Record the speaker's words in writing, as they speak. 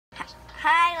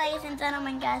ladies and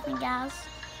gentlemen, guys and gals.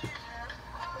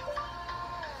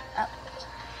 Oh.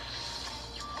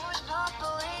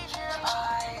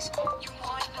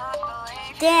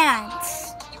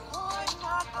 Dance.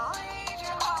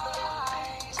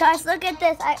 Guys, look at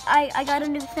this. I got a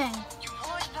new thing.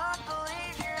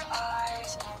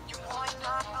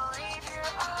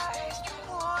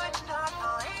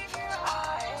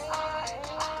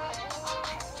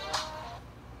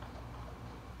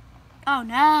 Oh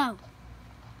no.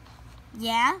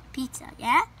 Yeah, pizza,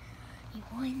 yeah? You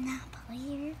would not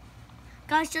believe it.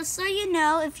 Guys, just so you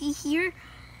know, if you hear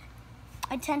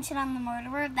attention on the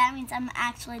murderer, that means I'm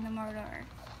actually the murderer.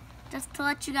 Just to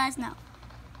let you guys know.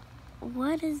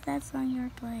 What is that song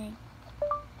you're playing?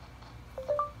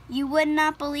 You would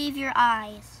not believe your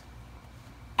eyes.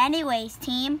 Anyways,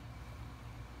 team.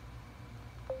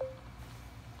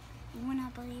 You would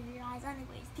not believe your eyes.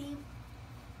 Anyways, team.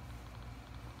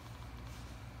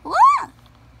 Whoa!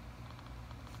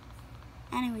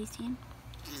 Anyways, team.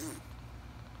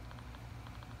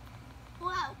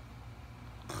 Whoa.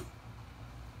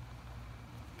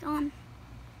 Go on.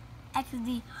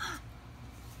 XD.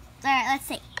 Alright, let's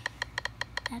see.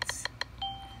 That's.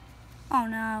 Oh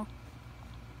no.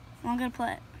 I'm gonna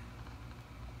put.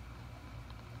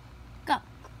 Go.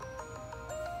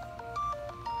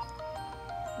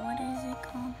 What is it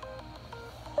called?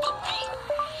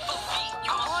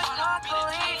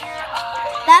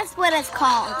 That's what it's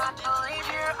called.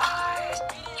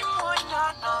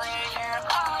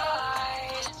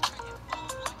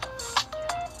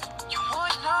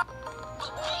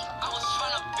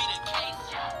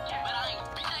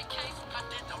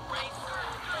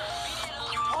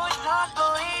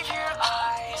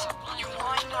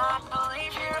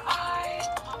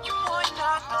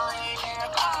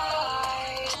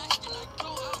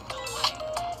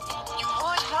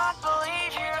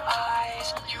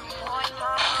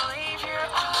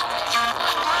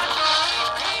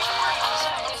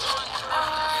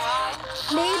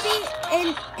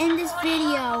 Maybe in this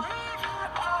video,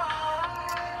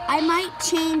 I might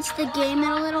change the game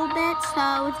a little bit,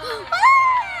 so it's,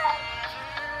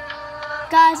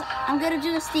 guys, I'm gonna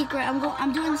do a secret. I'm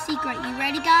doing a secret. You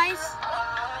ready, guys?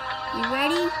 You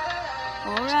ready?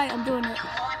 All right, I'm doing it.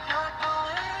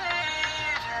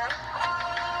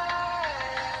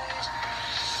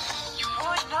 You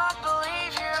would not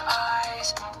believe your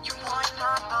eyes. You would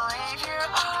not believe your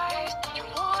eyes. You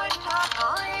would not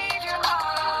believe your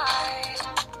eyes.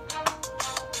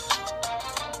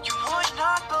 You would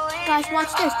not believe. Guys,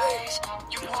 watch this.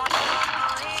 You would not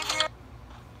believe your.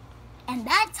 And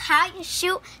that's how you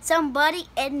shoot somebody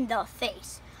in the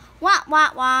face. Wah,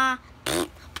 wah, wah.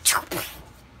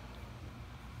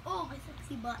 Oh, my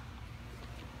sexy butt.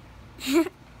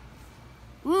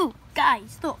 Ooh,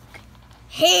 guys, look.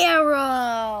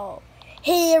 Hero.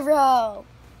 Hero.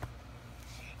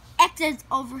 X's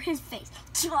over his face.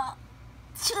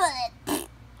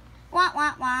 Wah,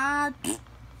 wah, wah.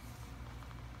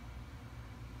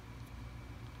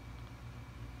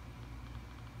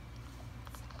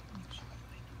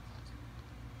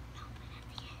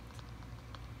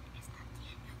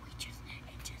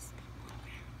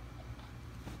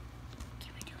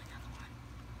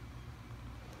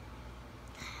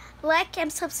 Like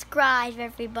and subscribe,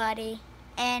 everybody.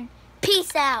 And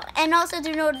peace out. And also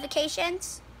do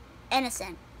notifications.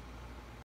 Innocent.